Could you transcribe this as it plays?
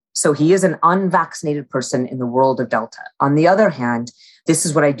So he is an unvaccinated person in the world of Delta. On the other hand, this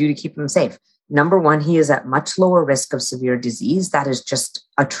is what I do to keep him safe. Number one, he is at much lower risk of severe disease. That is just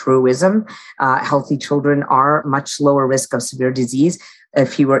a truism. Healthy children are much lower risk of severe disease.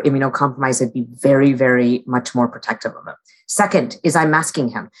 If he were immunocompromised, I'd be very, very much more protective of him. Second is I'm masking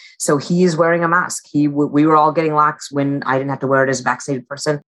him. So he is wearing a mask. We were all getting lax when I didn't have to wear it as a vaccinated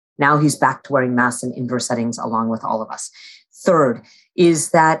person. Now he's back to wearing masks in indoor settings along with all of us. Third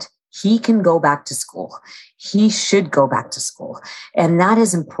is that he can go back to school. He should go back to school. And that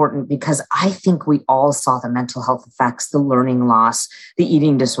is important because I think we all saw the mental health effects, the learning loss, the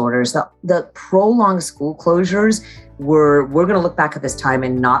eating disorders, the prolonged school closures. We're going to look back at this time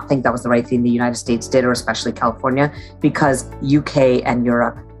and not think that was the right thing the United States did, or especially California, because UK and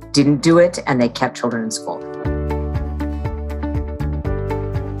Europe didn't do it and they kept children in school.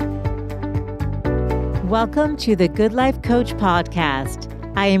 Welcome to the Good Life Coach podcast.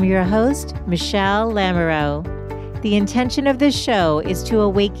 I am your host, Michelle Lamoureux. The intention of this show is to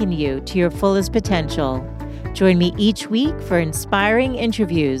awaken you to your fullest potential. Join me each week for inspiring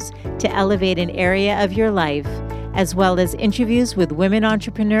interviews to elevate an area of your life, as well as interviews with women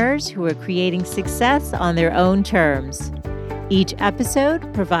entrepreneurs who are creating success on their own terms. Each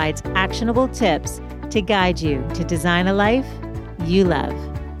episode provides actionable tips to guide you to design a life you love.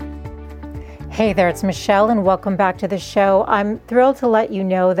 Hey there, it's Michelle, and welcome back to the show. I'm thrilled to let you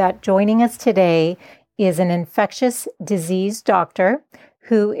know that joining us today is an infectious disease doctor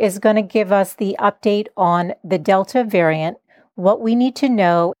who is going to give us the update on the Delta variant, what we need to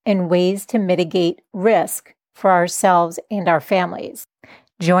know, and ways to mitigate risk for ourselves and our families.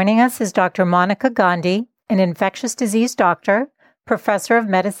 Joining us is Dr. Monica Gandhi, an infectious disease doctor, professor of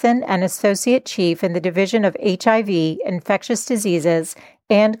medicine and associate chief in the Division of HIV, Infectious Diseases,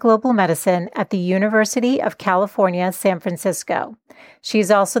 and Global Medicine at the University of California, San Francisco. She is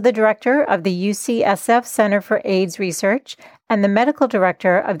also the director of the UCSF Center for AIDS Research and the medical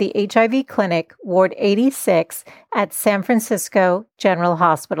director of the HIV Clinic, Ward 86 at San Francisco General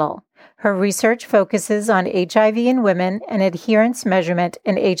Hospital. Her research focuses on HIV in women and adherence measurement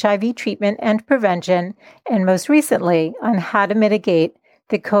in HIV treatment and prevention, and most recently on how to mitigate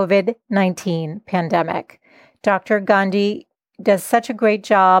the COVID-19 pandemic. Dr. Gandhi does such a great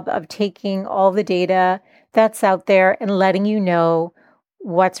job of taking all the data that's out there and letting you know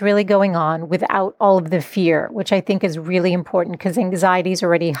what's really going on without all of the fear, which I think is really important because anxiety is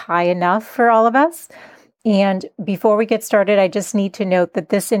already high enough for all of us. And before we get started, I just need to note that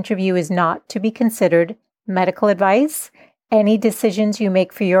this interview is not to be considered medical advice. Any decisions you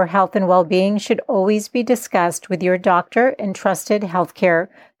make for your health and well-being should always be discussed with your doctor and trusted healthcare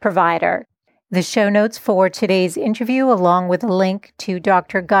provider. The show notes for today's interview, along with a link to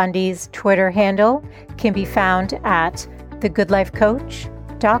Dr. Gandhi's Twitter handle, can be found at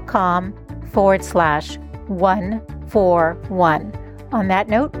thegoodlifecoach.com/141. On that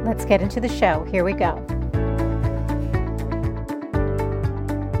note, let's get into the show. Here we go.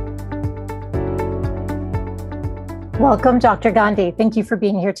 Welcome, Dr. Gandhi. Thank you for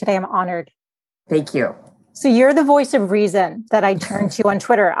being here today. I'm honored. Thank you. So you're the voice of reason that I turn to on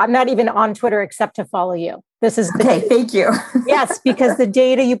Twitter. I'm not even on Twitter except to follow you. This is Thank you. Yes, because the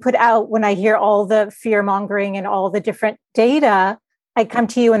data you put out, when I hear all the fear mongering and all the different data, I come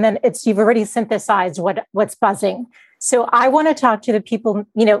to you and then you've already synthesized what's buzzing. So I want to talk to the people,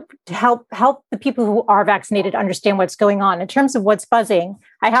 to help the people who are vaccinated understand what's going on. In terms of what's buzzing,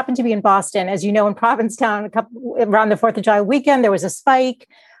 I happen to be in Boston. As you know, in Provincetown, around the 4th of July weekend, there was a spike.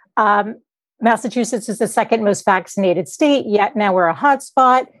 Massachusetts is the second most vaccinated state, yet now we're a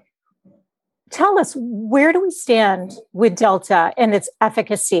hotspot. Tell us, where do we stand with Delta and its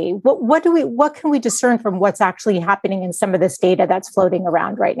efficacy? What can we discern from what's actually happening in some of this data that's floating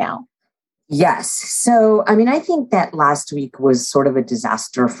around right now? Yes. So, I think that last week was sort of a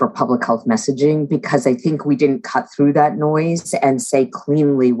disaster for public health messaging because I think we didn't cut through that noise and say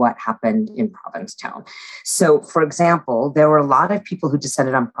cleanly what happened in Provincetown. So, for example, there were a lot of people who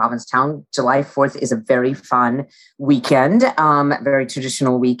descended on Provincetown. July 4th is a very fun weekend, very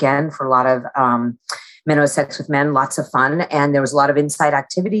traditional weekend for a lot of men who have sex with men, lots of fun. And there was a lot of inside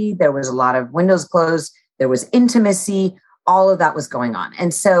activity. There was a lot of windows closed. There was intimacy. All of that was going on.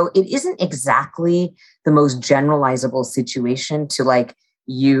 And so it isn't exactly the most generalizable situation to like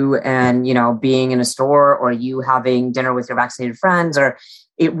you and, being in a store or you having dinner with your vaccinated friends, or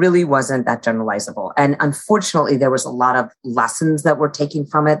it really wasn't that generalizable. And unfortunately, there was a lot of lessons that we're taking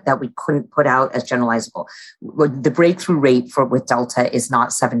from it that we couldn't put out as generalizable. The breakthrough rate with Delta is not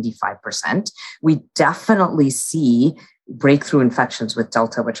 75%. We definitely see breakthrough infections with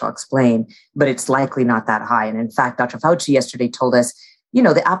Delta, which I'll explain, but it's likely not that high. And in fact, Dr. Fauci yesterday told us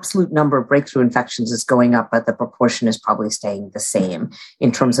the absolute number of breakthrough infections is going up, but the proportion is probably staying the same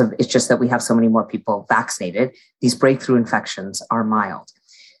in terms of it's just that we have so many more people vaccinated. These breakthrough infections are mild.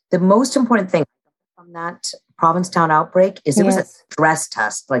 The most important thing from that Provincetown outbreak is it was a stress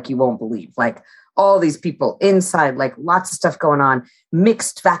test like you won't believe. Like all these people inside, like lots of stuff going on,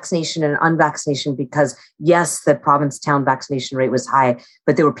 mixed vaccination and unvaccination, because yes, the Provincetown vaccination rate was high,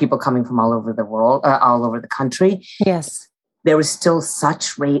 but there were people coming from all over the world, all over the country. Yes. There was still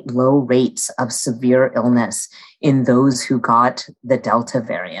such low rates of severe illness in those who got the Delta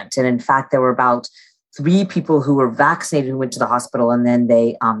variant. And in fact, there were about 3 people who were vaccinated who went to the hospital, and then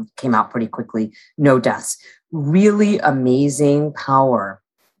they came out pretty quickly, no deaths. Really amazing power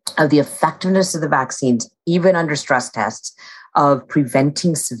of the effectiveness of the vaccines, even under stress tests, of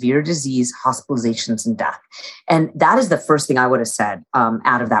preventing severe disease, hospitalizations, and death. And that is the first thing I would have said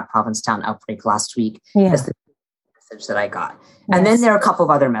out of that Provincetown outbreak last week. As the message that I got. And then there are a couple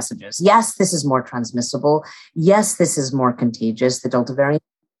of other messages. Yes, this is more transmissible. Yes, this is more contagious, the Delta variant.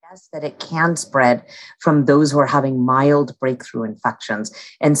 Yes, that it can spread from those who are having mild breakthrough infections.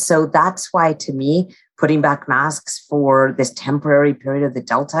 And so that's why, to me, putting back masks for this temporary period of the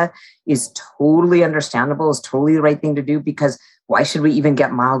Delta is totally understandable, is totally the right thing to do, because why should we even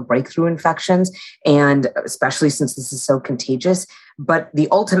get mild breakthrough infections? And especially since this is so contagious. But the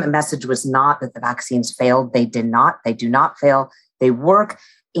ultimate message was not that the vaccines failed. They did not. They do not fail. They work.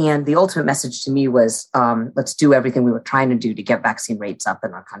 And the ultimate message to me was, let's do everything we were trying to do to get vaccine rates up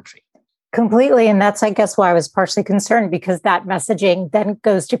in our country. Completely. And that's, I guess, why I was partially concerned, because that messaging then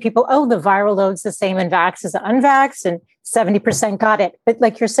goes to people, oh, the viral load's the same in vax as unvaxxed, and 70% got it. But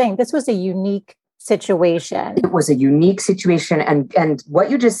like you're saying, this was a unique situation. It was a unique situation. And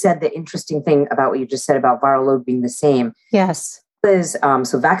what you just said, the interesting thing about what you just said about viral load being the same. Yes. Is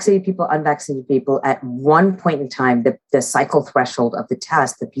so vaccinated people, unvaccinated people, at one point in time, the cycle threshold of the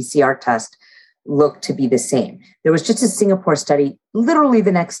test, the PCR test, looked to be the same. There was just a Singapore study literally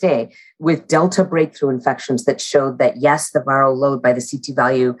the next day with Delta breakthrough infections that showed that, yes, the viral load by the CT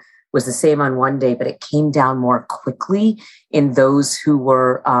value was the same on one day, but it came down more quickly in those who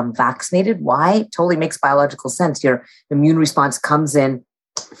were vaccinated. Why? Totally makes biological sense. Your immune response comes in,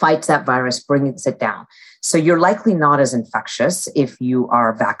 fights that virus, brings it down. So you're likely not as infectious if you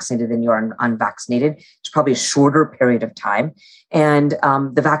are vaccinated than you are unvaccinated. It's probably a shorter period of time. And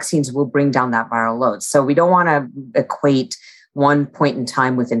the vaccines will bring down that viral load. So we don't want to equate one point in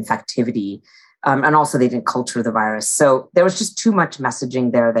time with infectivity. And also they didn't culture the virus. So there was just too much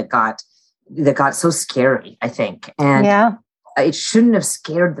messaging there that got so scary, I think. And it shouldn't have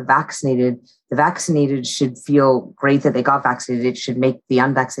scared the vaccinated. The vaccinated should feel great that they got vaccinated. It should make the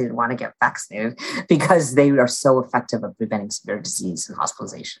unvaccinated want to get vaccinated, because they are so effective at preventing severe disease and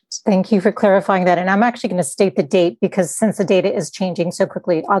hospitalizations. Thank you for clarifying that. And I'm actually going to state the date, because since the data is changing so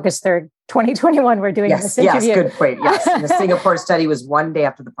quickly, August 3rd, 2021, we're doing this interview. Yes, good point. Yes. And the Singapore study was one day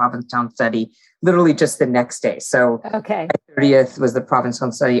after the Provincetown study, literally just the next day. So July 30th was the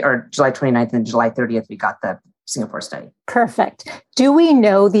Provincetown study, or July 29th, and July 30th, we got the Singapore study. Perfect. Do we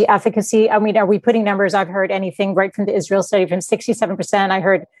know the efficacy? I mean, are we putting numbers? I've heard anything right from the Israel study from 67%. I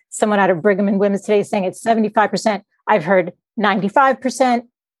heard someone out of Brigham and Women's today saying it's 75%. I've heard 95%.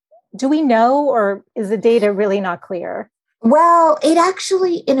 Do we know, or is the data really not clear? Well, it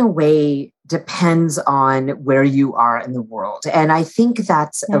actually, in a way, depends on where you are in the world. And I think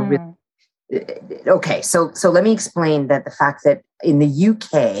that's a really... Okay, so let me explain that the fact that in the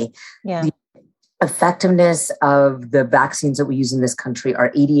UK, the effectiveness of the vaccines that we use in this country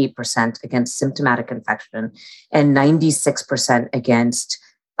are 88% against symptomatic infection and 96% against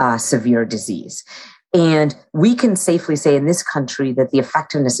severe disease. And we can safely say in this country that the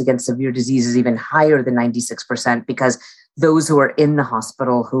effectiveness against severe disease is even higher than 96%, because those who are in the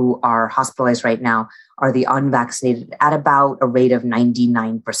hospital, who are hospitalized right now, are the unvaccinated at about a rate of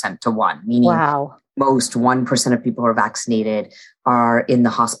 99% to 1, meaning most 1% of people who are vaccinated are in the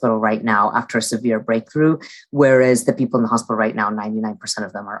hospital right now after a severe breakthrough, whereas the people in the hospital right now, 99%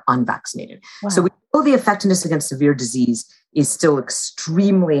 of them are unvaccinated. Wow. So we know the effectiveness against severe disease is still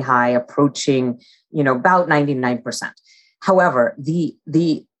extremely high, approaching, about 99%. However, the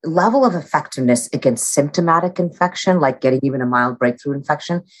level of effectiveness against symptomatic infection, like getting even a mild breakthrough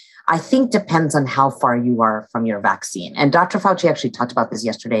infection, I think depends on how far you are from your vaccine. And Dr. Fauci actually talked about this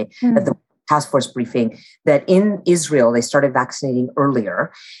yesterday at the task force briefing, that in Israel, they started vaccinating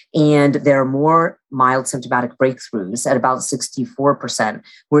earlier, and there are more mild symptomatic breakthroughs at about 64%,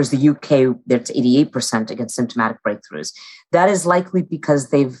 whereas the UK, it's 88% against symptomatic breakthroughs. That is likely because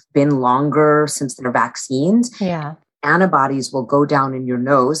they've been longer since their vaccines. Yeah. Antibodies will go down in your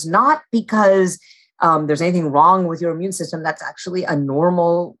nose, not because there's anything wrong with your immune system. That's actually a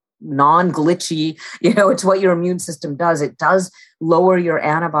normal, non-glitchy, it's what your immune system does. It does lower your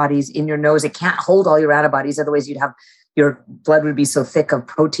antibodies in your nose. It can't hold all your antibodies. Otherwise your blood would be so thick of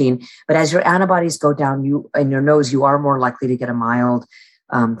protein. But as your antibodies go down, in your nose, you are more likely to get a mild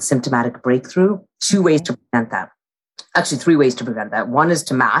symptomatic breakthrough. 2 ways to prevent that. Actually, 3 ways to prevent that. One is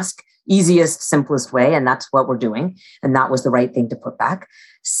to mask, easiest, simplest way. And that's what we're doing. And that was the right thing to put back.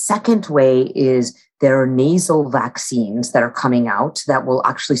 Second way is there are nasal vaccines that are coming out that will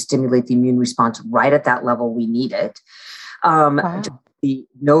actually stimulate the immune response right at that level we need it. Wow. The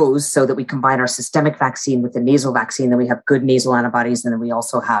nose, so that we combine our systemic vaccine with the nasal vaccine, then we have good nasal antibodies, and then we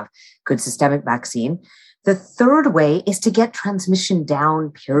also have good systemic vaccine. The third way is to get transmission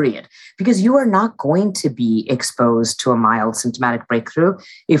down, period, because you are not going to be exposed to a mild symptomatic breakthrough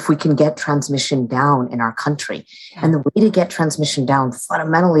if we can get transmission down in our country. Yeah. And the way to get transmission down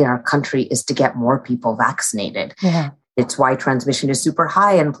fundamentally in our country is to get more people vaccinated. Yeah. It's why transmission is super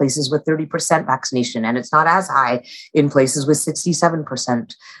high in places with 30% vaccination, and it's not as high in places with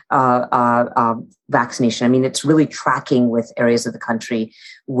 67% vaccination. I mean, it's really tracking with areas of the country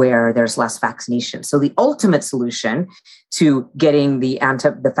where there's less vaccination. So the ultimate solution to getting the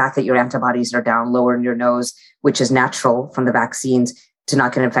fact that your antibodies are down lower in your nose, which is natural from the vaccines, to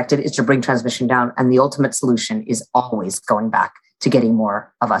not get infected, is to bring transmission down. And the ultimate solution is always going back to getting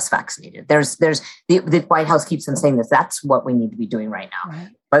more of us vaccinated. The White House keeps on saying this. That's what we need to be doing right now. Right.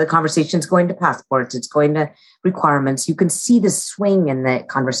 But the conversation is going to passports. It's going to requirements. You can see the swing in the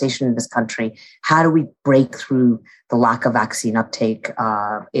conversation in this country. How do we break through the lack of vaccine uptake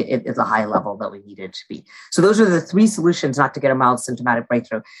at the high level that we needed to be? So those are the 3 solutions not to get a mild symptomatic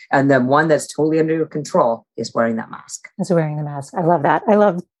breakthrough. And the one that's totally under your control is wearing that mask. Is wearing the mask. I love that. I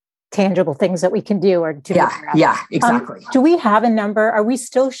love tangible things that we can do or to exactly. Do we have a number? Are we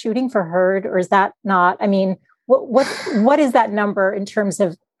still shooting for herd, or is that not? I mean, what is that number in terms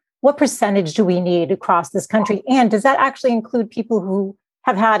of what percentage do we need across this country? And does that actually include people who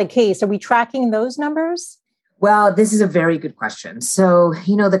have had a case? Are we tracking those numbers? Well, this is a very good question. So,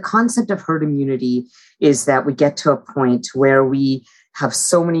 the concept of herd immunity is that we get to a point where we have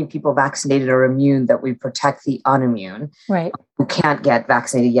so many people vaccinated or immune that we protect the unimmune, right, who can't get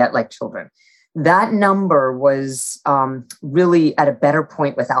vaccinated yet, like children. That number was really at a better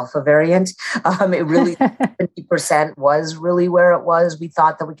point with Alpha variant. It really, 70% was really where it was. We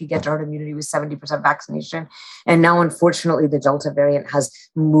thought that we could get to herd immunity with 70% vaccination. And now, unfortunately, the Delta variant has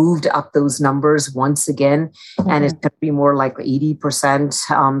moved up those numbers once again. Mm-hmm. And it's going to be more like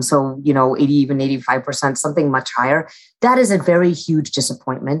 80%. So, 80, even 85%, something much higher. That is a very huge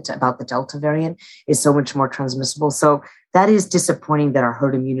disappointment about the Delta variant. It's so much more transmissible. So that is disappointing that our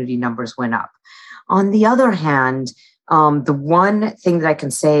herd immunity numbers went up. On the other hand, the one thing that I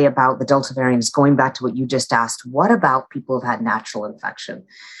can say about the Delta variant is going back to what you just asked. What about people who've had natural infection?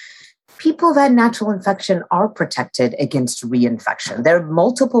 People who've had natural infection are protected against reinfection. There are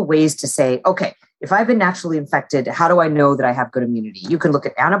multiple ways to say, okay, if I've been naturally infected, how do I know that I have good immunity? You can look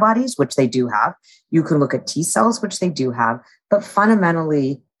at antibodies, which they do have. You can look at T cells, which they do have. But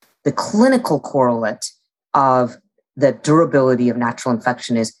fundamentally, the clinical correlate of the durability of natural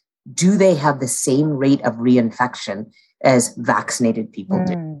infection is, do they have the same rate of reinfection as vaccinated people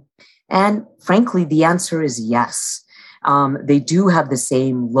do? And frankly, the answer is yes. They do have the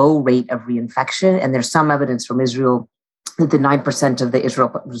same low rate of reinfection. And there's some evidence from Israel that the 9% of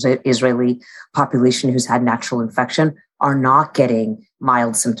the Israeli population who's had natural infection are not getting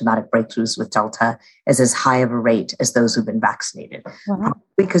mild symptomatic breakthroughs with Delta as high of a rate as those who've been vaccinated. Probably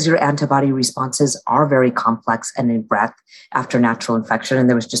because your antibody responses are very complex and in breadth after natural infection. And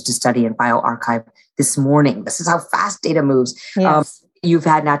there was just a study in bioRxiv this morning. This is how fast data moves. Yes. You've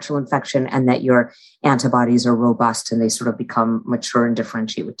had natural infection and that your antibodies are robust and they sort of become mature and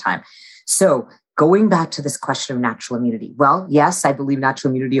differentiate with time. So going back to this question of natural immunity, well, yes, I believe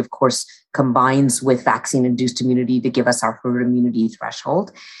natural immunity, of course, combines with vaccine-induced immunity to give us our herd immunity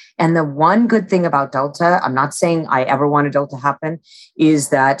threshold. And the one good thing about Delta, I'm not saying I ever want a Delta happen, is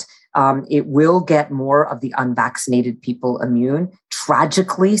that it will get more of the unvaccinated people immune.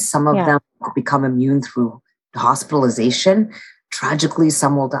 Tragically, some of them will become immune through hospitalization. Tragically,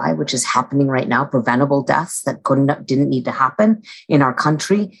 some will die, which is happening right now, preventable deaths that didn't need to happen in our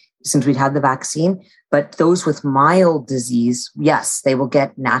country since we'd had the vaccine. But those with mild disease, yes, they will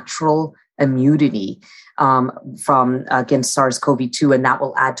get natural immunity from against SARS-CoV-2, and that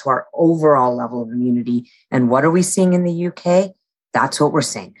will add to our overall level of immunity. And what are we seeing in the UK? That's what we're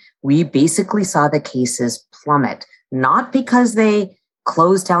seeing. We basically saw the cases plummet, not because they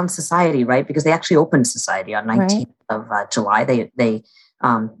closed down society, right? Because they actually opened society on 19th of July. They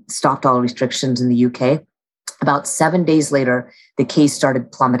stopped all restrictions in the UK. About 7 days later, the case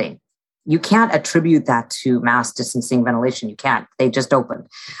started plummeting. You can't attribute that to mass distancing, ventilation. You can't. They just opened.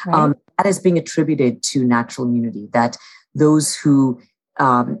 Right. That is being attributed to natural immunity, that those who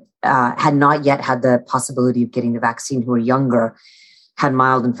had not yet had the possibility of getting the vaccine, who were younger, had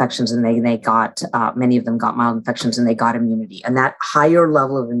mild infections, and they got, many of them got mild infections, and they got immunity. And that higher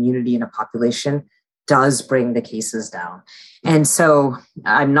level of immunity in a population does bring the cases down. And so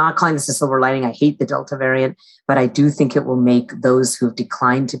I'm not calling this a silver lining. I hate the Delta variant, but I do think it will make those who have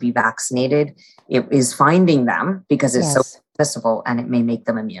declined to be vaccinated, it is finding them because it's so accessible, and it may make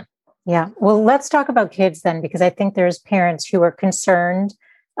them immune. Yeah. Well, let's talk about kids then, because I think there's parents who are concerned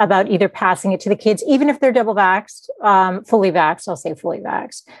about either passing it to the kids, even if they're double vaxxed, fully vaxxed, I'll say fully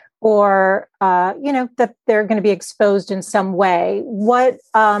vaxxed, or, that they're going to be exposed in some way. What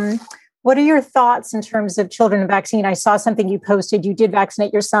are your thoughts in terms of children and vaccine? I saw something you posted. You did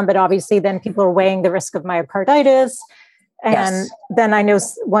vaccinate your son, but obviously then people are weighing the risk of myocarditis. And then I know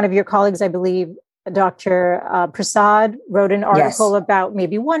one of your colleagues, I believe, Dr. Prasad, wrote an article about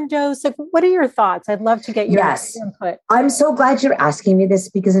maybe one dose. Like, what are your thoughts? I'd love to get your input. I'm so glad you're asking me this,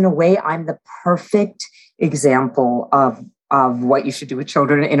 because in a way, I'm the perfect example of what you should do with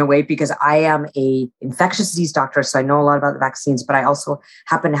children, in a way, because I am a infectious disease doctor. So I know a lot about the vaccines, but I also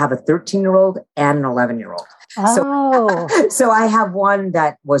happen to have a 13-year-old and an 11-year-old. So I have one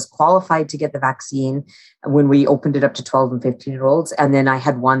that was qualified to get the vaccine when we opened it up to 12 and 15-year-olds. And then I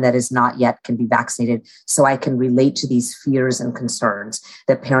had one that is not yet can be vaccinated. So I can relate to these fears and concerns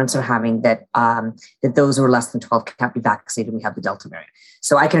that parents are having, that those who are less than 12 can't be vaccinated. We have the Delta variant.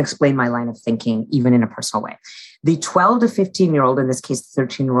 So I can explain my line of thinking, even in a personal way. The 12 to 15-year-old, in this case, the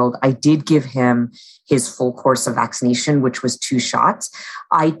 13-year-old, I did give him his full course of vaccination, which was 2 shots.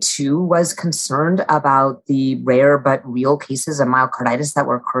 I, too, was concerned about the rare but real cases of myocarditis that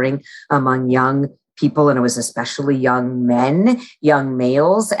were occurring among young people, and it was especially young men, young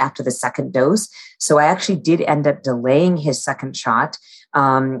males, after the second dose. So I actually did end up delaying his second shot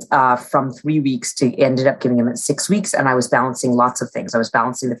from 3 weeks to ended up giving him at 6 weeks. And I was balancing lots of things. I was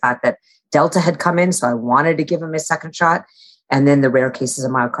balancing the fact that Delta had come in, so I wanted to give him his second shot, and then the rare cases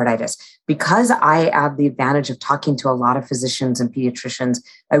of myocarditis. Because I have the advantage of talking to a lot of physicians and pediatricians,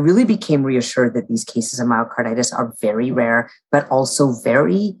 I really became reassured that these cases of myocarditis are very rare, but also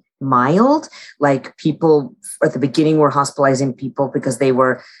very mild. Like, people at the beginning were hospitalizing people because they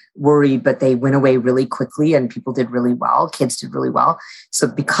were worried, but they went away really quickly, and people did really well. Kids did really well. So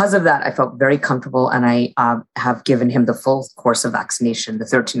because of that, I felt very comfortable, and I have given him the full course of vaccination, the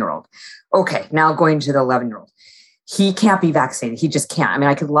 13-year-old. Okay, now going to the 11-year-old. He can't be vaccinated. He just can't. I mean,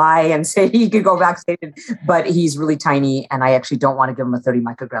 I could lie and say he could go vaccinated, but he's really tiny. And I actually don't want to give him a 30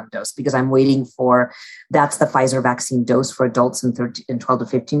 microgram dose, because I'm waiting for, that's the Pfizer vaccine dose for adults and 12 to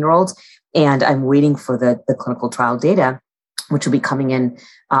 15-year-olds. And I'm waiting for the clinical trial data, which will be coming in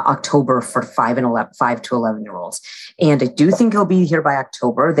October for 5 to 11-year-olds. And I do think it'll be here by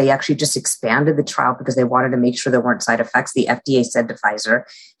October. They actually just expanded the trial because they wanted to make sure there weren't side effects. The FDA said to Pfizer,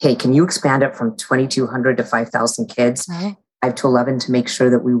 hey, can you expand it from 2,200 to 5,000 kids, 5 to 11, to make sure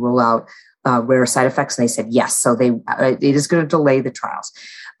that we rule out rare side effects? And they said yes. So it is going to delay the trials.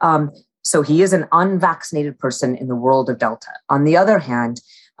 So he is an unvaccinated person in the world of Delta. On the other hand,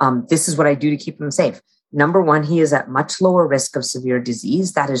 this is what I do to keep him safe. Number one, he is at much lower risk of severe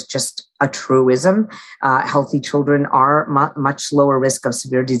disease. That is just a truism. Healthy children are much lower risk of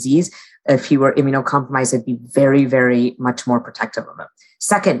severe disease. If he were immunocompromised, I'd be very, very much more protective of him.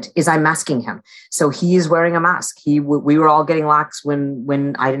 Second is I'm masking him. So he is wearing a mask. We were all getting lax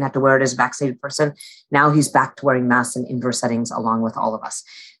when I didn't have to wear it as a vaccinated person. Now he's back to wearing masks in indoor settings along with all of us.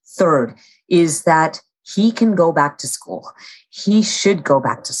 Third is that he can go back to school. He should go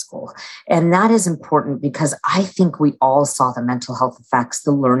back to school. And that is important, because I think we all saw the mental health effects,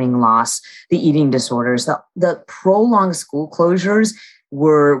 the learning loss, the eating disorders, the prolonged school closures.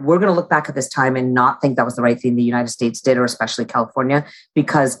 We're going to look back at this time and not think that was the right thing the United States did, or especially California,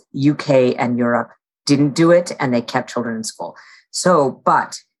 because UK and Europe didn't do it and they kept children in school. So,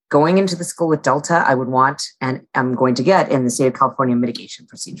 but going into the school with Delta, I would want, and I'm going to get in the state of California, mitigation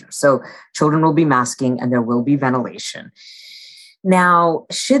procedures. So children will be masking and there will be ventilation. Now,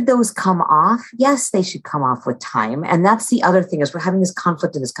 should those come off? Yes, they should come off with time. And that's the other thing, is we're having this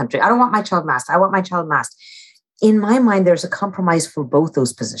conflict in this country. I don't want my child masked. I want my child masked. In my mind, there's a compromise for both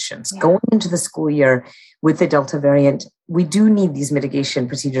those positions. Yeah. Going into the school year with the Delta variant, we do need these mitigation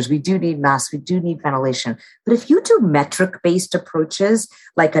procedures. We do need masks. We do need ventilation. But if you do metric-based approaches,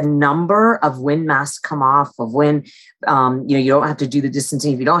 like a number of when masks come off, of when you don't have to do the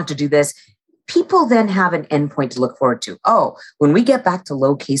distancing, if you don't have to do this, people then have an endpoint to look forward to. Oh, when we get back to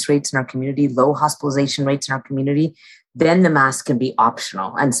low case rates in our community, low hospitalization rates in our community, then the mask can be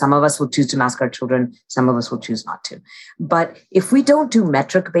optional. And some of us will choose to mask our children. Some of us will choose not to. But if we don't do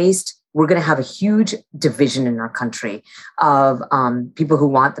metric-based, we're going to have a huge division in our country of people who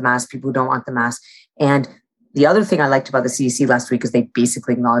want the mask, people who don't want the mask. And the other thing I liked about the CDC last week is they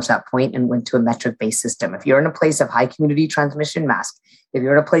basically acknowledged that point and went to a metric-based system. If you're in a place of high community transmission, mask. If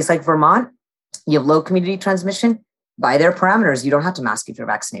you're in a place like Vermont, you have low community transmission, by their parameters, you don't have to mask if you're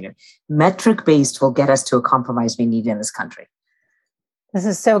vaccinated. Metric-based will get us to a compromise we need in this country. This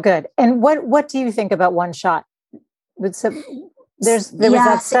is so good. And what do you think about one shot? There was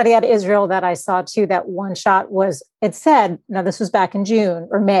that study out of Israel that I saw too, that one shot was, it said, now this was back in June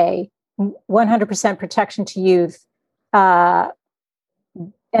or May, 100% protection to youth. And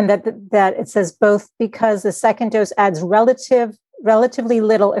that it says both because the second dose adds relatively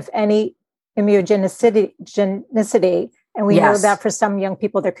little, if any, immunogenicity, and we know that for some young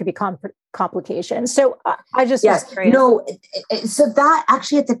people there could be complications. So I just was curious. No, so that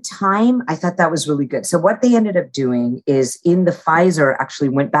actually at the time I thought that was really good. So what they ended up doing is in the Pfizer actually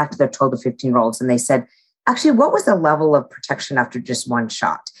went back to their 12 to 15-year-olds and they said, actually, what was the level of protection after just one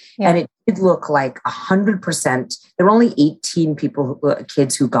shot? Yeah. And it did look like 100%. There were only 18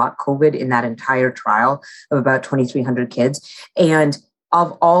 kids who got COVID in that entire trial of about 2,300 kids. And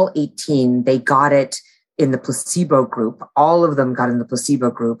of all 18, they got it in the placebo group. All of them got in the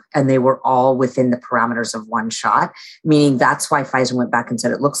placebo group, and they were all within the parameters of one shot, meaning that's why Pfizer went back and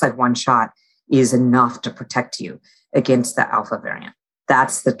said, it looks like one shot is enough to protect you against the Alpha variant.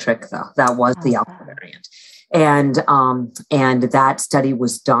 That's the trick, though. That was the Alpha variant. And that study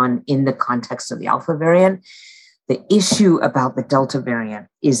was done in the context of the Alpha variant. The issue about the Delta variant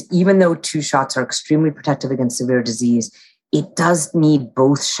is even though 2 shots are extremely protective against severe disease, it does need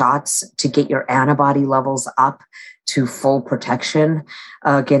both shots to get your antibody levels up to full protection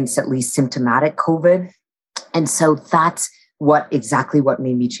against at least symptomatic COVID. And so that's exactly what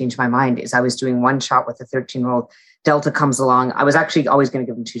made me change my mind is I was doing one shot with a 13-year-old. Delta comes along. I was actually always going to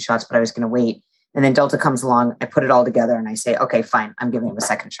give him 2 shots, but I was going to wait. And then Delta comes along, I put it all together and I say, okay, fine, I'm giving him a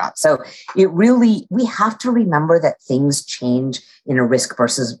second shot. So we have to remember that things change in a risk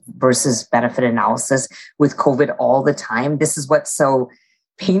versus benefit analysis with COVID all the time. This is what's so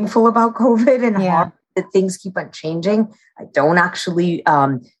painful about COVID and hard that things keep on changing. I don't actually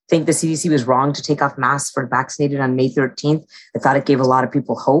think the CDC was wrong to take off masks for vaccinated on May 13th. I thought it gave a lot of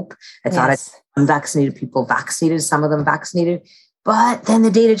people hope. I thought unvaccinated people vaccinated, some of them vaccinated. But then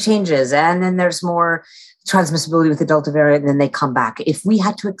the data changes and then there's more transmissibility with the Delta variant and then they come back. If we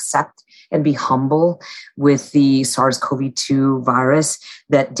had to accept and be humble with the SARS-CoV-2 virus,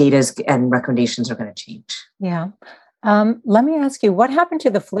 that data and recommendations are going to change. Yeah. Let me ask you, what happened to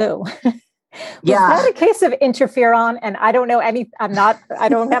the flu? Was that a case of interferon? And I don't know I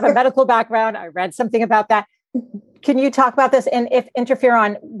don't have a medical background. I read something about that. Can you talk about this? And if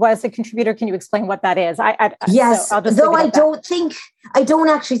interferon was a contributor, can you explain what that is? Yes. So though I don't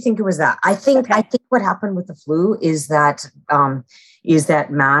actually think it was that. I think what happened with the flu is that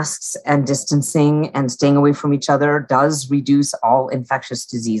masks and distancing and staying away from each other does reduce all infectious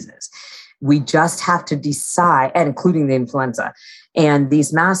diseases. We just have to decide, and including the influenza. And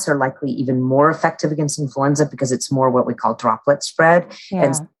these masks are likely even more effective against influenza because it's more what we call droplet spread. Yeah.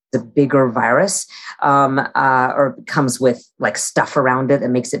 And the bigger virus or comes with like stuff around it that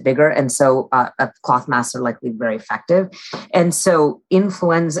makes it bigger. And so cloth masks are likely very effective. And so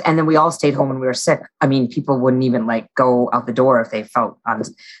influenza, and then we all stayed home when we were sick. I mean, people wouldn't even go out the door if they felt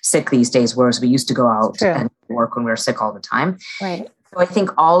sick these days, whereas we used to go out and work when we were sick all the time. Right. So I think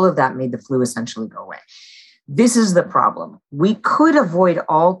all of that made the flu essentially go away. This is the problem. We could avoid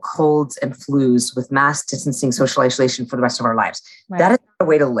all colds and flus with mask distancing, social isolation for the rest of our lives. Right. That is not a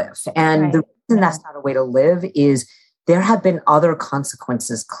way to live. And the reason that's not a way to live is there have been other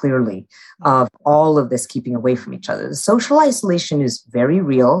consequences, clearly, of all of this keeping away from each other. Social isolation is very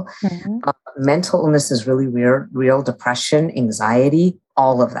real. Mm-hmm. Mental illness is really real, depression, anxiety,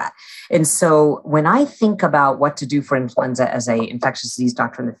 all of that. And so when I think about what to do for influenza as an infectious disease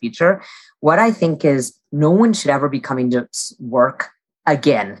doctor in the future, what I think is no one should ever be coming to work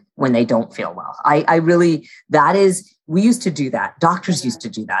again when they don't feel well. We used to do that. Doctors used to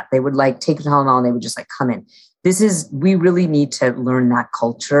do that. They would take Tylenol and they would just come in. We really need to learn that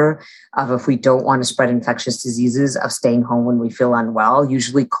culture of if we don't want to spread infectious diseases, of staying home when we feel unwell.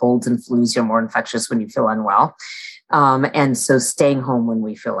 Usually colds and flus are more infectious when you feel unwell. And so staying home when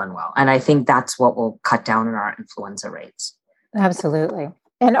we feel unwell. And I think that's what will cut down on our influenza rates. Absolutely.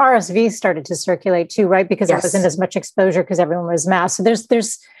 And RSV started to circulate too, right? Because there wasn't as much exposure because everyone was masked. So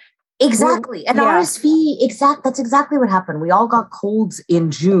there's Exactly. And RSV, that's exactly what happened. We all got colds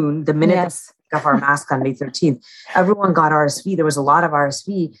in June, the minute that we took off our mask on May 13th. Everyone got RSV. There was a lot of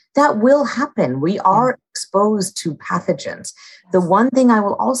RSV. That will happen. We are exposed to pathogens. The one thing I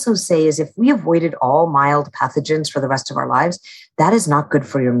will also say is if we avoided all mild pathogens for the rest of our lives, that is not good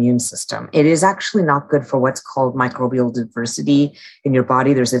for your immune system. It is actually not good for what's called microbial diversity in your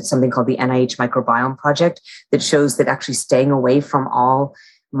body. There's something called the NIH Microbiome Project that shows that actually staying away from all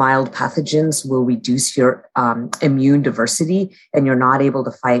mild pathogens will reduce your immune diversity, and you're not able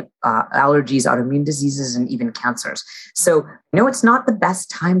to fight allergies, autoimmune diseases, and even cancers. So, it's not the best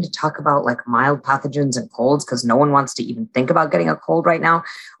time to talk about like mild pathogens and colds because no one wants to even think about getting a cold right now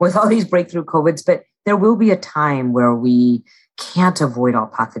with all these breakthrough COVIDs. But there will be a time where we can't avoid all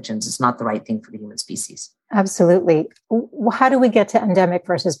pathogens. It's not the right thing for the human species. Absolutely. How do we get to endemic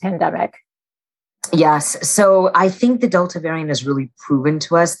versus pandemic? Yes. So I think the Delta variant has really proven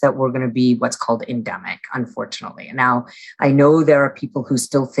to us that we're going to be what's called endemic, unfortunately. Now, I know there are people who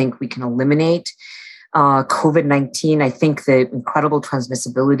still think we can eliminate COVID-19. I think the incredible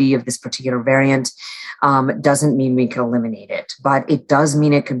transmissibility of this particular variant doesn't mean we can eliminate it, but it does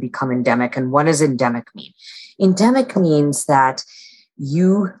mean it can become endemic. And what does endemic mean? Endemic means that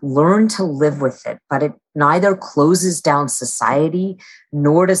you learn to live with it, but it neither closes down society,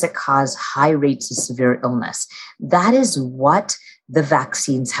 nor does it cause high rates of severe illness. That is what the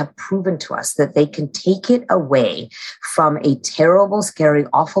vaccines have proven to us, that they can take it away from a terrible, scary,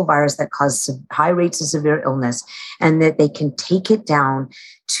 awful virus that causes high rates of severe illness, and that they can take it down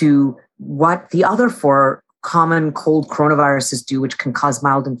to what the other four common cold coronaviruses do, which can cause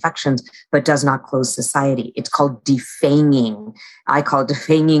mild infections, but does not close society. It's called defanging. I call it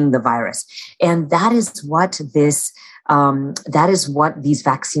defanging the virus. And that is what these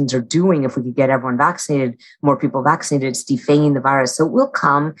vaccines are doing. If we could get everyone vaccinated, more people vaccinated, it's defanging the virus. So it will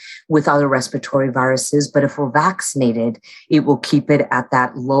come with other respiratory viruses, but if we're vaccinated, it will keep it at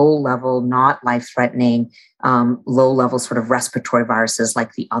that low level, not life-threatening, low level sort of respiratory viruses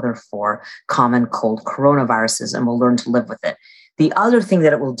like the other four common cold coronaviruses, and we'll learn to live with it. The other thing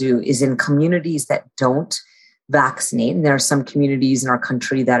that it will do is in communities that don't vaccinate, and there are some communities in our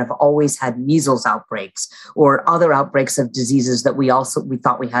country that have always had measles outbreaks or other outbreaks of diseases that we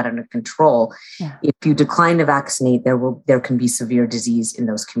thought we had under control. Yeah. If you decline to vaccinate, there can be severe disease in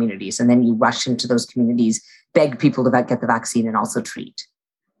those communities. And then you rush into those communities, beg people to get the vaccine and also treat.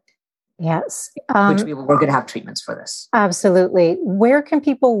 Yes. Which we're going to have treatments for this. Absolutely. Where can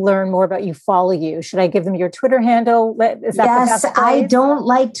people learn more about you, follow you? Should I give them your Twitter handle? Is that yes, I don't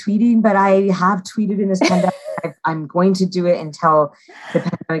like tweeting, but I have tweeted in this pandemic. I'm going to do it until the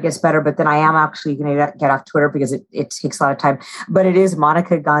pandemic gets better, but then I am actually going to get off Twitter because it takes a lot of time. But it is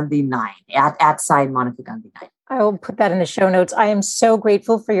Monica Gandhi 9, at sign Monica Gandhi 9. I will put that in the show notes. I am so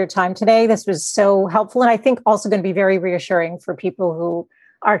grateful for your time today. This was so helpful. And I think also going to be very reassuring for people who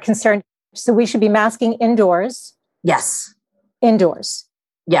are concerned. So we should be masking indoors. Yes. Indoors.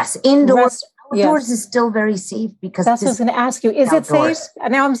 Yes. Indoors. Outdoors is still very safe because that's what I was going to ask you. Is it safe?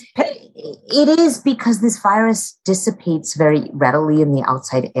 Now it is because this virus dissipates very readily in the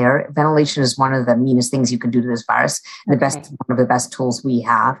outside air. Ventilation is one of the meanest things you can do to this virus. One of the best tools we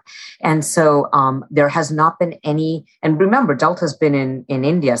have. And so there has not been any, and remember, Delta's been in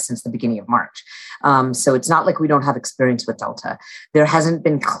India since the beginning of March. So it's not like we don't have experience with Delta. There hasn't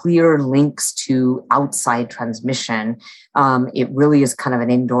been clear links to outside transmission. It really is kind of an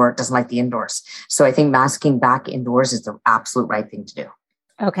indoor, it doesn't like the indoors. So I think masking back indoors is the absolute right thing to do.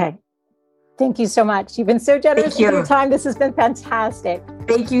 Okay. Thank you so much. You've been so generous with your time. This has been fantastic.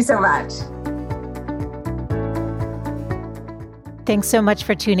 Thank you so much. Thanks so much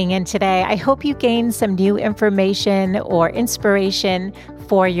for tuning in today. I hope you gained some new information or inspiration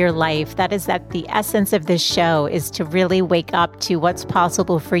for your life. That the essence of this show is to really wake up to what's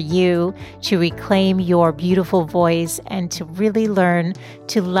possible for you, to reclaim your beautiful voice, and to really learn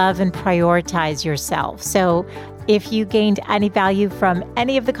to love and prioritize yourself. So if you gained any value from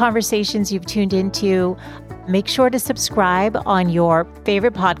any of the conversations you've tuned into, make sure to subscribe on your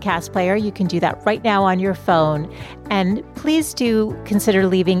favorite podcast player. You can do that right now on your phone. And please do consider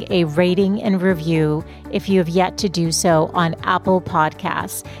leaving a rating and review if you have yet to do so on Apple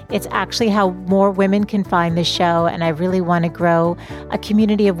Podcasts. It's actually how more women can find the show. And I really want to grow a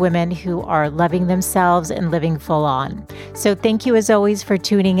community of women who are loving themselves and living full on. So thank you as always for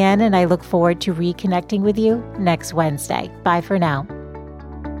tuning in. And I look forward to reconnecting with you next Wednesday. Bye for now.